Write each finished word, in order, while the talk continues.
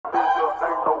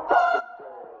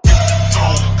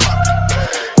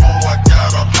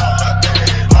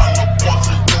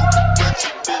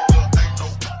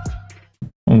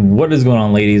What is going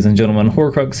on, ladies and gentlemen?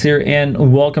 Hoarcrux here,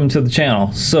 and welcome to the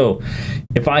channel. So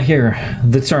if I hear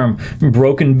the term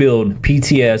broken build,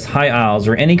 PTS, high isles,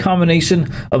 or any combination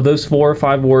of those 4 or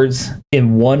 5 words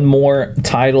in one more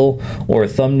title or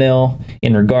thumbnail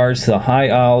in regards to the high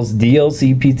isles,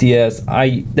 DLC, PTS,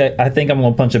 I think I'm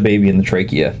gonna punch a baby in the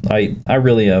trachea. I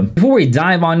really am. Before we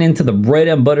dive on into the bread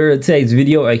and butter of today's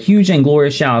video, a huge and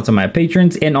glorious shout out to my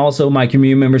patrons and also my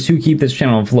community members who keep this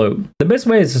channel afloat. The best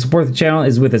way to support the channel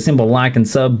is with a simple like and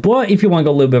sub, but if you want to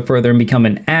go a little bit further and become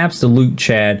an absolute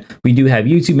Chad, we do have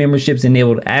YouTube memberships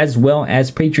enabled as well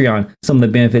as Patreon. Some of the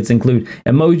benefits include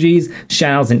emojis,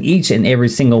 shoutouts in each and every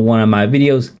single one of my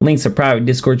videos, links to private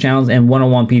Discord channels, and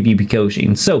one-on-one PvP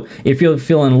coaching. So if you're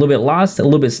feeling a little bit lost, a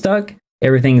little bit stuck,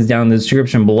 everything is down in the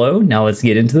description below. Now let's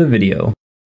get into the video.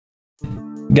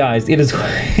 Guys, it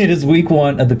is week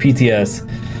 1 of the PTS,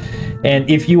 and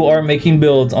if you are making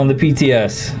builds on the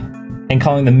PTS and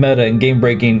calling them meta and game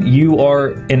breaking, you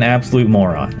are an absolute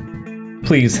moron.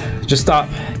 Please just stop,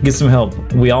 get some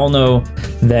help. We all know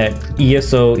that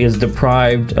ESO is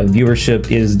deprived of viewership,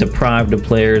 is deprived of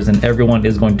players, and everyone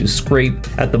is going to scrape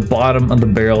at the bottom of the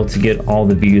barrel to get all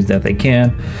the views that they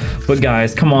can. But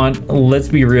guys, come on, let's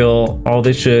be real. All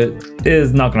this shit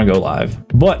is not gonna go live.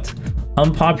 But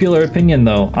unpopular opinion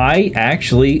though, I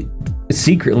actually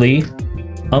secretly,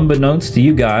 unbeknownst to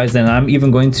you guys, and I'm even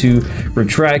going to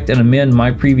retract and amend my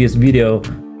previous video,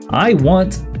 I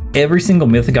want every single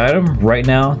mythic item right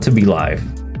now to be live.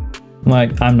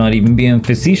 Like, I'm not even being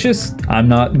facetious, I'm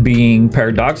not being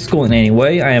paradoxical in any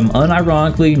way, I am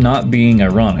unironically not being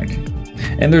ironic.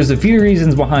 And there's a few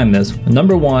reasons behind this.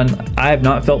 Number one, I have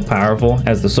not felt powerful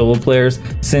as the solo players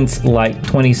since like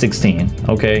 2016,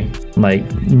 okay? Like,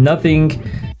 nothing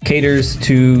caters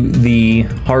to the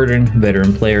hardened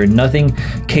veteran player, nothing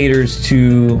caters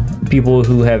to people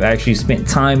who have actually spent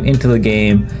time into the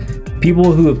game.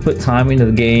 People who have put time into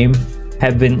the game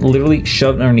have been literally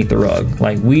shoved underneath the rug.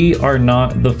 Like, we are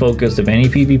not the focus of any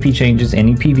PvP changes,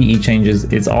 any PvE changes.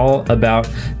 It's all about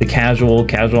the casual,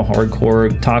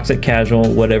 hardcore, toxic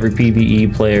casual, whatever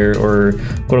PvE player or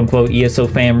quote unquote ESO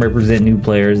fan represent new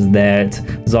players that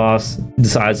ZOS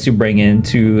decides to bring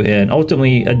into and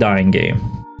ultimately a dying game.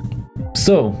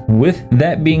 So with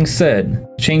that being said,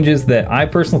 changes that I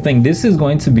personally think, this is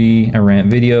going to be a rant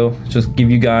video. Just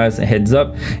give you guys a heads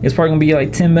up. It's probably gonna be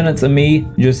like 10 minutes of me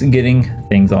just getting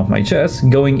things off my chest,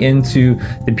 going into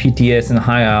the PTS and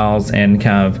high isles and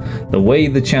kind of the way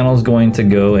the channel is going to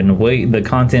go and the way the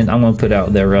content I'm gonna put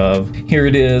out thereof. Here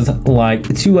it is, like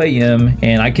 2 a.m.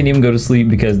 and I can't even go to sleep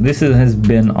because this has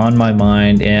been on my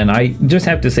mind, and I just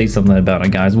have to say something about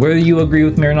it, guys. Whether you agree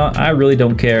with me or not, I really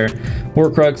don't care.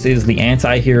 Hoarcrux is the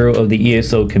anti-hero of the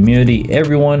ESO community.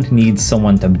 Everyone needs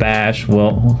someone to bash.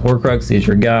 Well, Hoarcrux is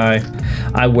your guy.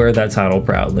 I wear that title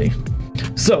proudly.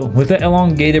 So with that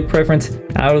elongated preference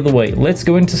out of the way, let's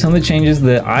go into some of the changes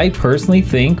that I personally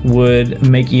think would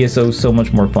make ESO so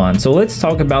much more fun. So let's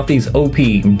talk about these OP,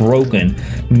 broken,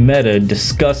 meta,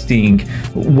 disgusting,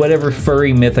 whatever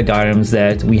furry mythic items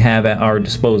that we have at our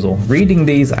disposal. Reading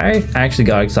these, I actually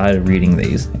got excited reading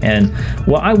these. And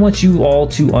what I want you all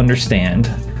to understand,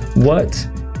 what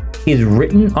is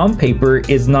written on paper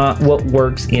is not what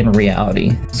works in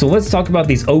reality. So let's talk about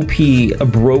these OP,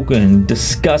 broken,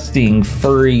 disgusting,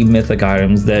 furry mythic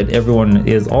items that everyone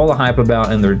is all the hype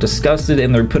about, and they're disgusted,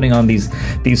 and they're putting on these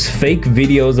fake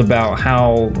videos about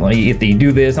how, like, if they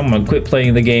do this, I'm gonna quit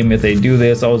playing the game. If they do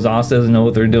this, oh, ZOS doesn't know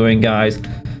what they're doing. Guys,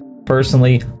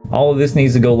 personally, all of this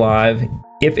needs to go live.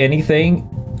 If anything,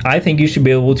 I think you should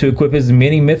be able to equip as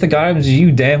many mythic items as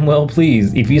you damn well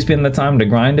please. If you spend the time to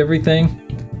grind everything,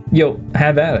 yo,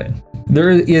 have at it. There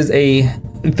is a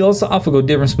philosophical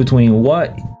difference between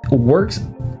what works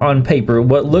on paper,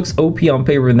 what looks OP on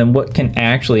paper, and then what can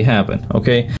actually happen,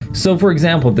 okay? So for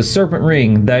example, the serpent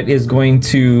ring that is going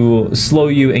to slow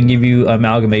you and give you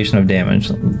amalgamation of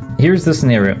damage. Here's the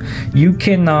scenario. You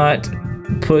cannot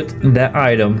put that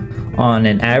item on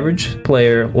an average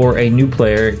player or a new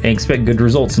player and expect good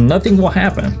results. Nothing will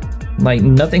happen. Like,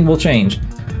 nothing will change.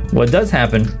 What does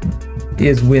happen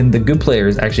is when the good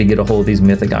players actually get a hold of these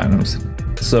mythic items.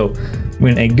 So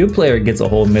when a good player gets a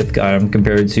hold of a mythic item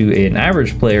compared to an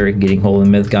average player getting hold of a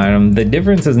mythic item, the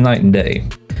difference is night and day.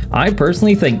 I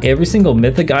personally think every single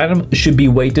mythic item should be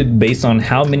weighted based on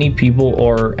how many people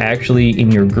are actually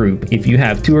in your group. If you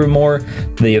have 2 or more,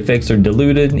 the effects are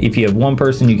diluted. If you have 1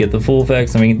 person, you get the full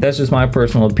effects. I mean, that's just my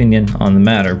personal opinion on the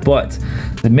matter. But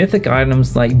the mythic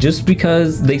items, like, just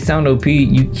because they sound OP,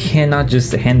 you cannot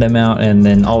just hand them out and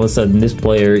then all of a sudden this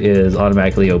player is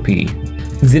automatically OP.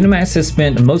 ZeniMax has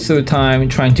spent most of the time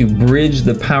trying to bridge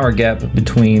the power gap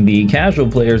between the casual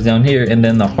players down here and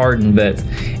then the hardened vets.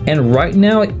 And right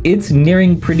now it's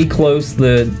nearing pretty close.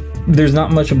 There's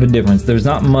not much of a difference. There's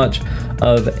not much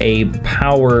of a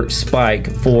power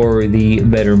spike for the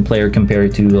veteran player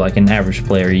compared to like an average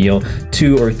player. You know,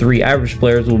 2 or 3 average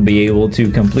players will be able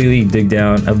to completely dig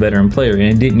down a veteran player, and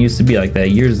it didn't used to be like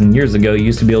that. Years and years ago, you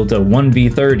used to be able to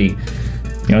 1v30.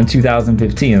 You know, in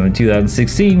 2015, in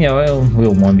 2016, you know,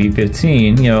 we'll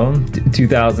 1v15, you know,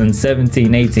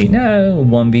 2017, 18,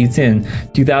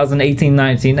 1v10, 2018,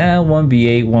 19,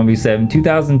 1v8, 1v7,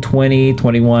 2020,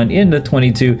 21, into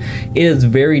 22, it is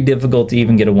very difficult to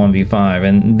even get a 1v5.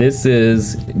 And this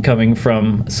is coming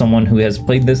from someone who has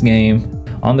played this game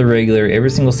on the regular every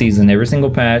single season, every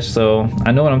single patch, so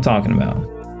I know what I'm talking about.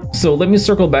 So let me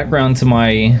circle back around to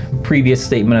my previous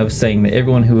statement of saying that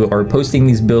everyone who are posting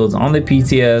these builds on the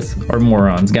PTS are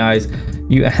morons. Guys,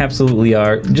 you absolutely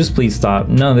are. Just please stop.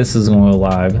 None of this is going to go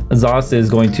live. ZOS is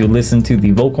going to listen to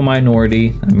the vocal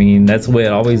minority. I mean, that's the way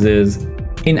it always is.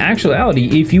 In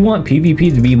actuality, if you want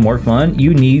PvP to be more fun,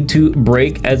 you need to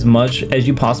break as much as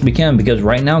you possibly can, because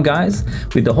right now, guys,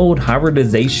 with the whole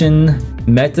hybridization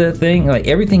meta thing, like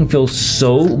everything feels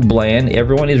so bland.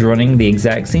 Everyone is running the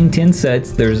exact same 10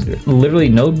 sets. There's literally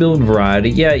no build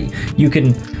variety. Yeah, you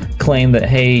can claim that,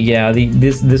 hey, yeah,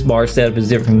 this bar setup is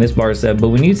different from this bar setup, but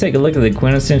when you take a look at the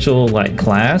quintessential like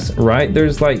class, right,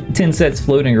 there's like 10 sets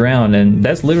floating around, and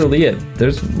that's literally it.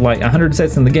 There's like 100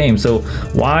 sets in the game. So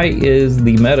why is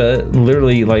the meta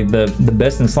literally like the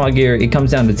best in slot gear? It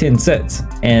comes down to 10 sets,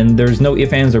 and there's no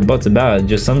ifs, ands, or buts about it.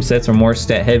 Just some sets are more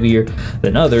stat heavier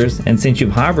than others, and since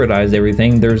you've hybridized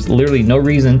everything, there's literally no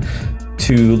reason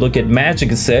to look at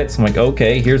magic sets. I'm like,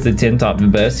 okay, here's the 10 top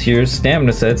best, here's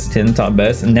stamina sets, 10 top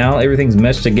best, and now everything's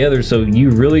meshed together, so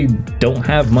you really don't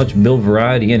have much build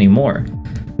variety anymore.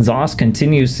 ZOS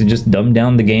continues to just dumb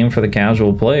down the game for the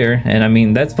casual player, and I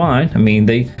mean, that's fine. I mean,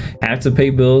 they have to pay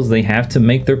bills, they have to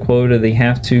make their quota, they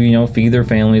have to, you know, feed their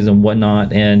families and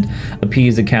whatnot and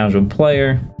appease a casual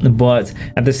player, but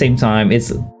at the same time,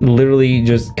 it's literally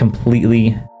just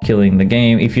completely killing the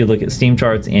game. If you look at Steam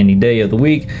charts any day of the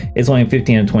week, it's only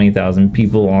 15 to 20,000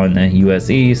 people on the US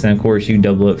East, and of course you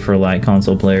double it for like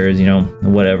console players, you know,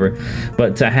 whatever.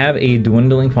 But to have a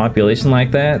dwindling population like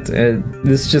that,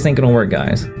 this just ain't gonna work,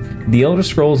 guys. The Elder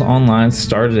Scrolls Online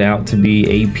started out to be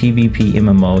a PvP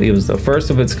MMO. It was the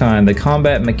first of its kind. The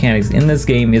combat mechanics in this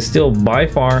game is still by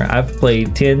far, I've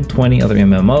played 10, 20 other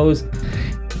MMOs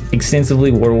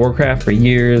extensively, World of Warcraft for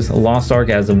years, Lost Ark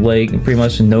as of late, pretty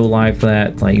much no life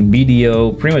that, like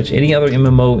BDO, pretty much any other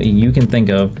MMO you can think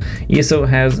of. ESO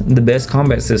has the best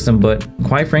combat system, but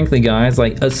quite frankly, guys,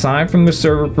 like aside from the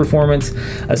server performance,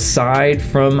 aside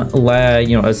from lag,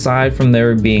 you know, aside from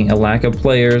there being a lack of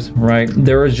players, right,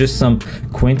 there are just some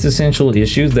quintessential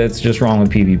issues that's just wrong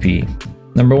with PvP.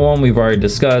 Number one, we've already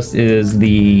discussed, is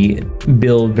the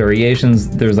build variations.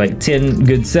 There's like 10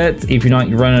 good sets. If you're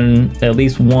not running at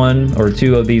least 1 or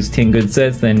 2 of these 10 good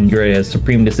sets, then you're at a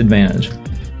supreme disadvantage.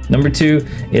 Number two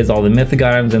is all the mythic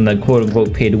items and the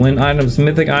quote-unquote pay-to-win items.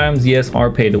 Mythic items, yes, are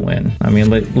pay-to-win. I mean,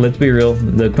 let's be real.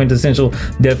 The quintessential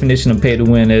definition of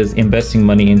pay-to-win is investing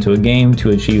money into a game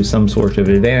to achieve some sort of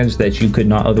advantage that you could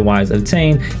not otherwise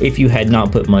obtain if you had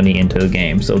not put money into the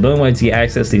game. So the only way to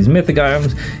access these mythic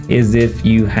items is if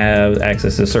you have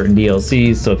access to certain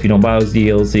DLCs. So if you don't buy those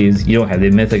DLCs, you don't have the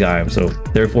mythic items. So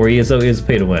therefore, ESO is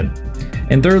pay-to-win.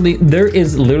 And thirdly, there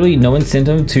is literally no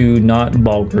incentive to not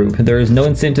ball group. There is no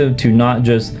incentive to not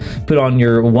just put on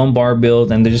your 1 bar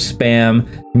build and just spam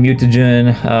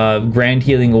mutagen, grand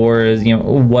healing ores, you know,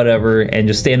 whatever, and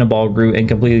just stay in a ball group and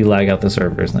completely lag out the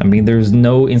servers. I mean, there's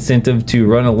no incentive to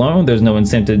run alone. There's no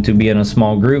incentive to be in a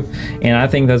small group. And I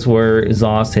think that's where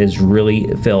ZOS has really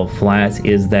fell flat,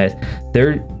 is that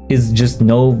there is just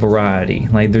no variety.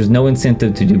 Like, there's no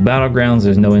incentive to do battlegrounds,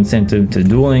 there's no incentive to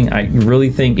dueling. I really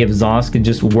think if ZOS could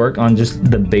just work on just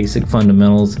the basic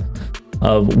fundamentals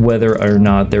of whether or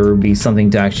not there would be something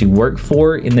to actually work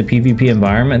for in the PvP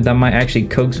environment, that might actually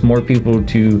coax more people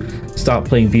to stop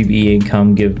playing PvE and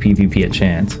come give PvP a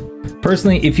chance.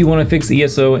 Personally, if you want to fix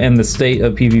ESO and the state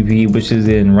of PvP, which is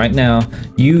in right now,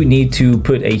 you need to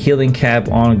put a healing cap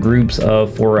on groups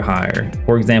of 4 or higher.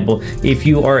 For example, if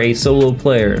you are a solo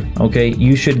player, okay,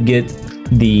 you should get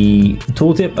the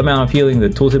tooltip amount of healing, the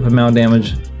tooltip amount of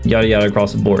damage, yada yada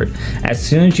across the board. As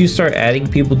soon as you start adding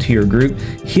people to your group,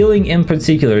 healing in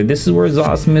particular, this is where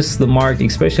ZOS missed the mark,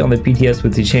 especially on the PTS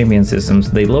with the champion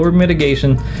systems. They lowered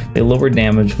mitigation, they lowered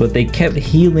damage, but they kept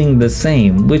healing the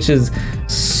same, which is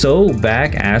so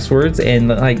back asswards. And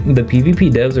like the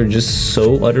PvP devs are just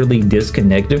so utterly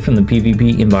disconnected from the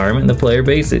PvP environment and the player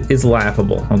base, it is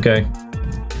laughable. Okay,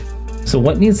 so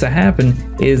what needs to happen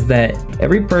is that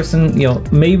every person, you know,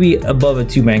 maybe above a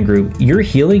 2-man group, your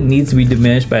healing needs to be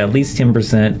diminished by at least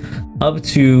 10%, up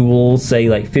to, we'll say,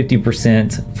 like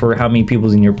 50% for how many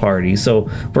people's in your party. So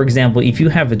for example, if you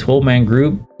have a 12-man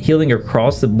group, healing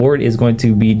across the board is going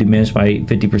to be diminished by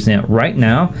 50%. Right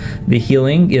now, the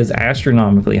healing is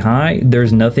astronomically high.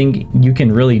 There's nothing you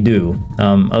can really do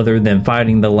other than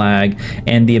fighting the lag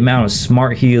and the amount of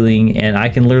smart healing. And I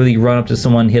can literally run up to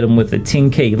someone, hit them with a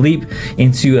 10k leap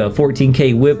into a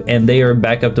 14k whip, and they are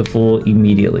back up to full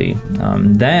immediately.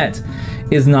 That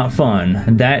is not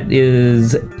fun. That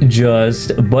is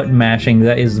just button mashing.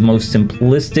 That is the most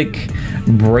simplistic,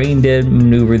 brain dead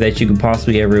maneuver that you could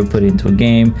possibly ever put into a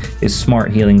game, is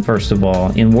smart healing. First of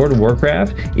all, in World of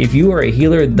Warcraft, if you are a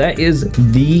healer, that is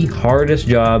the hardest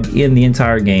job in the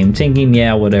entire game. Tanking,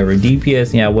 yeah, whatever.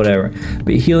 DPS, yeah, whatever.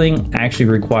 But healing actually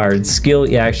required skill.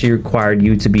 It actually required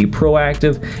you to be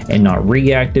proactive and not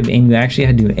reactive, and you actually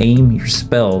had to aim your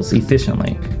spells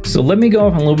efficiently. So let me go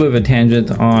off on a little bit of a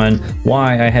tangent on why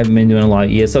I haven't been doing a lot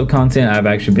of ESO content. I've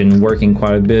actually been working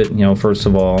quite a bit, you know, first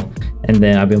of all, and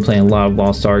then I've been playing a lot of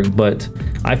Lost Ark. But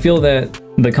I feel that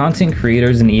the content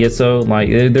creators in ESO, like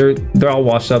they're all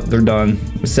washed up, they're done,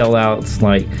 sellouts.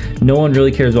 Like no one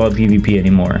really cares about PvP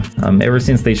anymore. Ever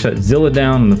since they shut Zilla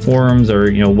down on the forums,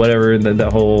 or you know, whatever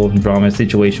that whole drama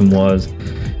situation was,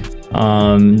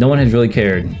 no one has really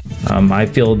cared. I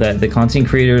feel that the content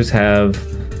creators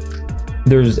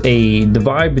there's a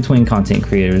divide between content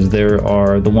creators. There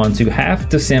are the ones who have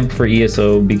to simp for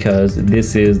ESO because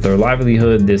this is their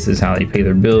livelihood, this is how they pay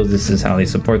their bills, this is how they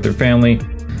support their family.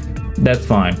 That's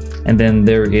fine. And then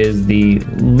there is the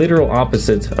literal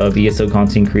opposite of ESO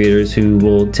content creators who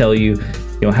will tell you,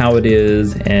 you know, how it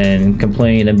is and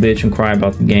complain and bitch and cry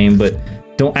about the game, but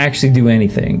don't actually do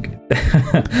anything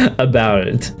about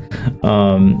it,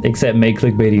 except make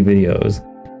clickbaity videos.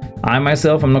 I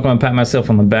myself, I'm not going to pat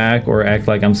myself on the back or act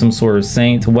like I'm some sort of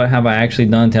saint. What have I actually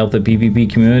done to help the PvP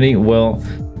community? Well,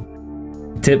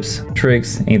 tips,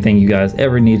 tricks, anything you guys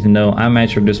ever need to know, I'm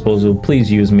at your disposal.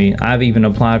 Please use me. I've even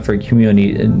applied for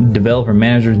community developer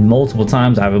managers multiple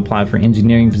times. I've applied for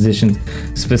engineering positions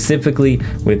specifically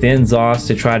within ZOS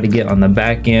to try to get on the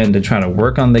back end, to try to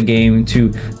work on the game, to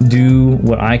do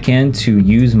what I can to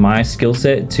use my skill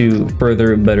set to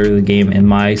further better the game and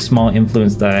my small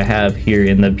influence that I have here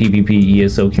in the PvP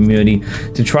ESO community,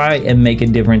 to try and make a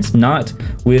difference, not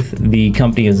with the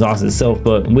company of ZOS itself,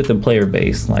 but with the player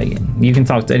base. Like, you can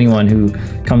talk to anyone who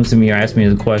comes to me or asks me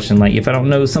a question. Like, if I don't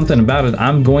know something about it,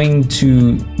 I'm going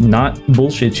to not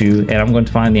bullshit you, and I'm going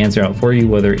to find the answer out for you.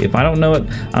 Whether if I don't know it,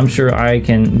 I'm sure I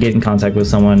can get in contact with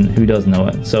someone who does know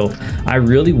it. So I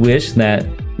really wish that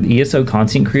ESO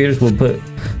content creators will put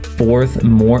forth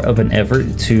more of an effort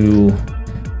to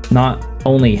not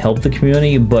only help the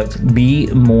community, but be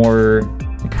more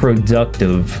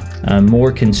productive,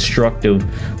 more constructive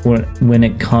when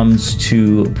it comes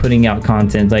to putting out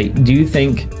content. Like, do you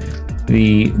think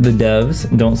the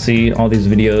devs don't see all these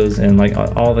videos and like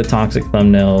all the toxic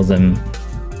thumbnails? And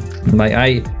like,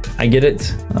 I get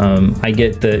it. I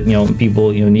get that, you know,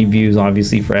 people, you know, need views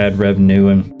obviously for ad revenue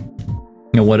and,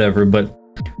 you know, whatever. But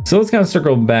so let's kind of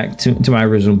circle back to my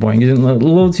original point. Getting a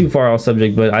little too far off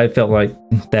subject, but I felt like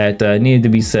that needed to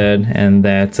be said, and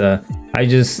that I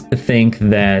just think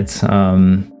that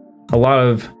a lot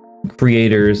of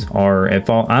creators are at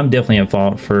fault. I'm definitely at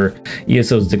fault for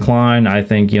ESO's decline. I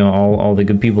think, you know, all the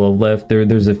good people have left.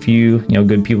 There's a few, you know,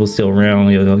 good people still around,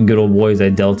 you know, good old boys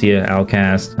at Deltia,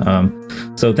 Outcast.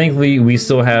 So thankfully we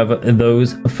still have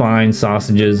those fine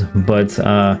sausages. But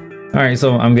all right,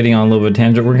 so I'm getting on a little bit of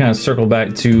tangent. We're gonna circle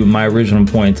back to my original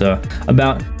point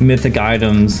about mythic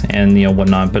items and, you know,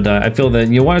 whatnot. But I feel that,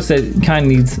 you know, what I said kind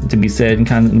of needs to be said and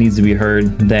kind of needs to be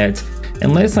heard, that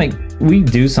unless like we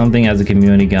do something as a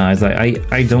community, guys,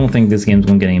 I don't think this game's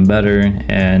gonna get any better,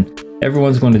 and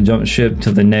everyone's going to jump ship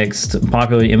to the next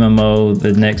popular MMO,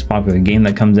 the next popular game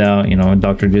that comes out. You know,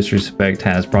 Dr. Disrespect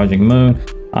has Project Moon.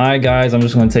 All right, guys, I'm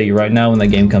just going to tell you right now, when that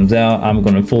game comes out, I'm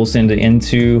going to full send it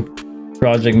into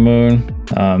Project Moon.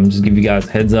 Just give you guys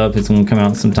a heads up, it's going to come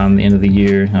out sometime at the end of the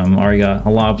year. Already got a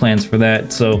lot of plans for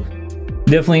that, so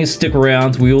definitely stick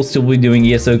around. We will still be doing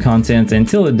ESO content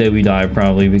until the day we die,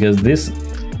 probably, because this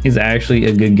is actually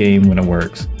a good game when it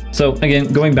works. So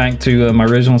again, going back to my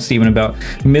original statement about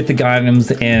mythic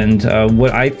items and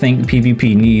what I think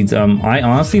PvP needs, I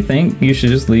honestly think you should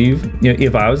just leave, you know,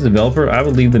 if I was a developer, I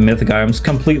would leave the mythic items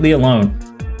completely alone.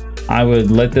 I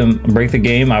would let them break the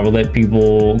game. I would let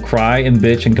people cry and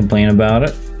bitch and complain about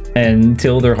it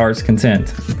until their heart's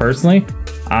content. Personally,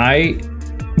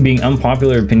 being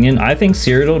unpopular opinion, I think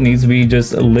Cyrodiil needs to be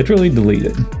just literally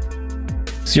deleted.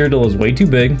 Cyrodiil is way too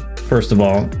big, first of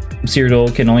all.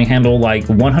 Cyrodiil can only handle like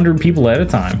 100 people at a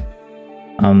time.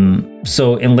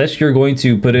 So unless you're going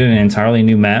to put in an entirely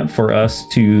new map for us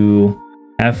to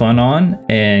have fun on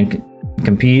and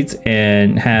compete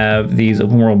and have these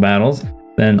open world battles,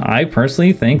 then I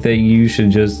personally think that you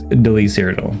should just delete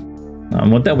Cyrodiil.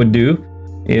 What that would do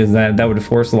is that would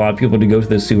force a lot of people to go to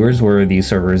the sewers where these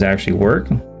servers actually work.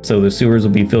 So the sewers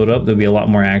will be filled up. There'll be a lot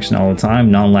more action all the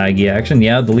time, non-laggy action.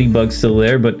 Yeah, the lead bug's still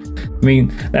there, but I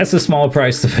mean, that's a small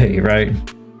price to pay, right?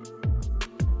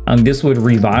 This would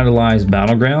revitalize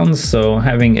Battlegrounds. So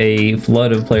having a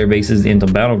flood of player bases into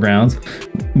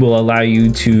Battlegrounds will allow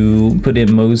you to put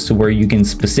in modes to where you can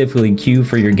specifically queue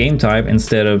for your game type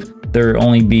instead of there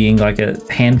only being like a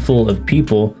handful of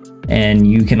people and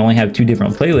you can only have 2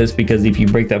 different playlists, because if you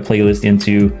break that playlist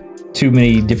into too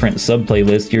many different sub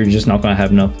playlists, you're just not going to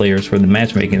have enough players for the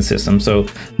matchmaking system. So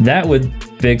that would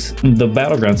fix the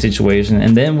Battleground situation.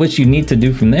 And then what you need to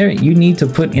do from there, you need to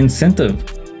put incentive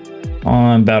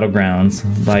on Battlegrounds,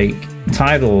 like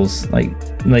titles, like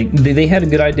they had a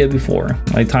good idea before,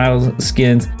 like titles,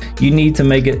 skins. You need to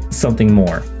make it something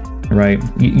more, right?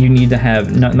 You need to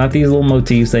have not these little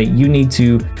motifs. That you need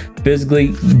to physically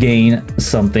gain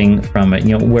something from it,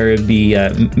 you know, where it'd be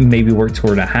maybe work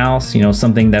toward a house, you know,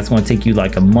 something that's going to take you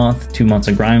like a month, 2 months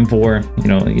of grind for, you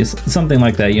know, something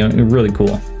like that, you know, really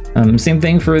cool. Same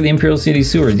thing for the Imperial City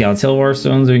sewers. Yeah, Telvar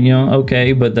stones are, you know,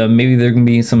 okay, but maybe there can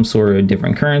be some sort of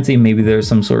different currency. Maybe there's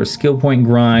some sort of skill point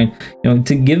grind, you know,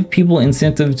 to give people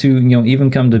incentive to, you know,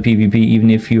 even come to PvP, even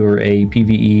if you're a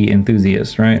PvE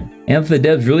enthusiast, right? And if the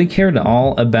devs really cared at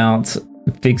all about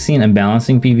fixing and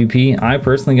balancing PvP, I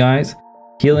personally, guys,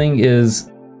 healing is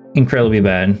incredibly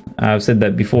bad. I've said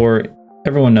that before.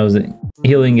 Everyone knows it.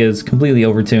 Healing is completely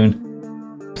overtuned.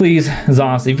 Please,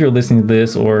 Zos, if you're listening to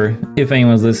this, or if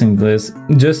anyone's listening to this,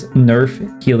 just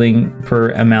nerf healing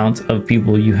per amount of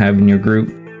people you have in your group.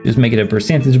 Just make it a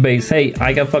percentage base. Hey,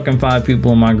 I got fucking 5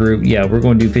 people in my group. Yeah, we're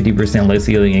going to do 50% less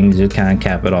healing and just kind of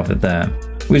cap it off at that.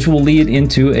 Which will lead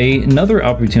into another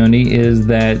opportunity, is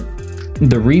that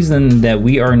the reason that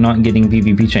we are not getting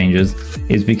PvP changes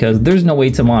is because there's no way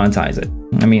to monetize it.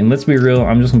 I mean, let's be real.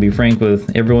 I'm just gonna be frank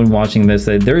with everyone watching this,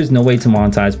 that there is no way to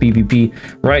monetize PvP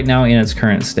right now in its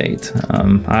current state.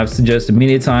 I've suggested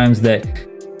many times that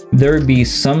there would be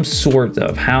some sort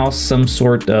of house, some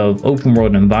sort of open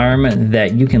world environment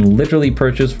that you can literally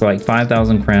purchase for like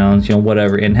 5,000 crowns, you know,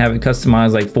 whatever, and have it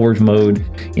customized like Forge mode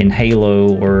in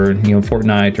Halo or, you know,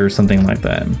 Fortnite or something like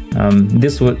that.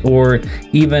 This would, or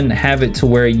even have it to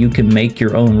where you can make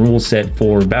your own rule set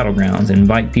for Battlegrounds,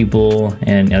 invite people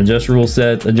and adjust rule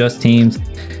sets, adjust teams.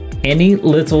 Any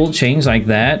little change like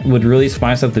that would really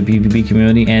spice up the PvP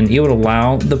community, and it would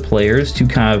allow the players to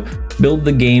kind of build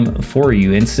the game for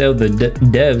you instead of the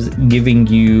devs giving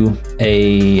you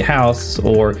a house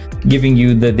or giving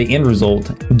you the end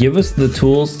result. Give us the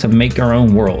tools to make our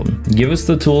own world. Give us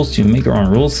the tools to make our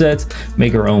own rule sets,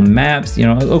 make our own maps. You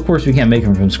know, of course we can't make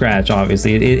them from scratch,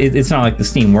 obviously. It's not like the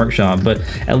Steam Workshop, but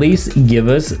at least give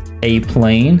us a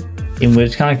plane in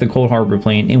which, kind of like the Cold Harbor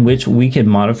plane, in which we can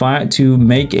modify it to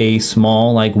make a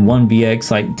small like 1vx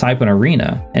like type an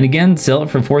arena, and again sell it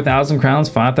for 4,000 crowns,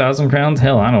 5,000 crowns,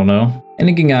 hell, I don't know. And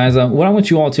again, guys, what I want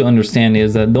you all to understand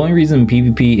is that the only reason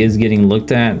PvP is getting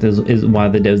looked at is why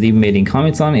the devs even made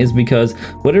comments on it, is because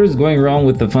whatever is going wrong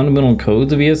with the fundamental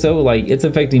codes of ESO, like, it's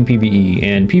affecting PvE,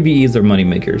 and PvE is their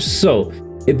moneymaker. So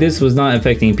if this was not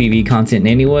affecting PvE content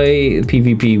in any way,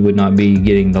 PvP would not be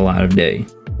getting the light of day.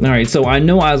 Alright, so I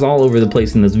know I was all over the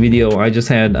place in this video. I just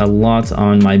had a lot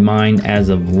on my mind as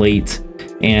of late,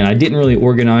 and I didn't really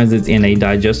organize it in a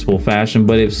digestible fashion.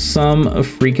 But if some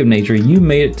freak of nature you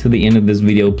made it to the end of this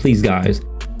video, please guys,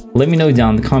 let me know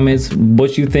down in the comments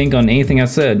what you think on anything I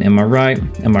said. Am I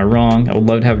right? Am I wrong? I would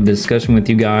love to have a discussion with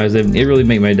you guys. It really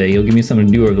make my day. It'll give me something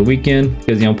to do over the weekend,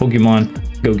 because, you know, Pokemon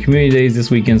Go community days this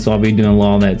weekend, so I'll be doing a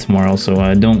lot of that tomorrow. So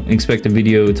I don't expect a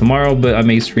video tomorrow, but I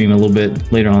may stream a little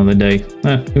bit later on in the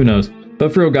day. Who knows?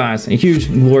 But for real, guys, a huge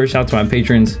glorious shout out to my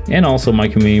patrons and also my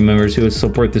community members who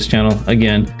support this channel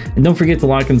again. And don't forget to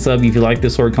like and sub if you like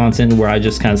this sort of content, where I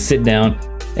just kind of sit down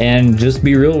and just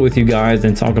be real with you guys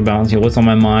and talk about, you know, what's on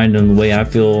my mind and the way I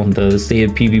feel, the state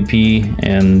of PvP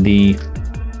and the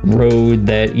road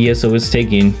that ESO is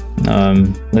taking.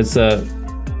 Let's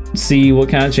see what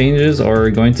kind of changes are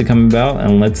going to come about,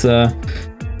 and let's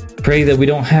pray that we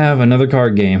don't have another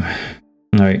card game.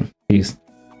 All right, peace.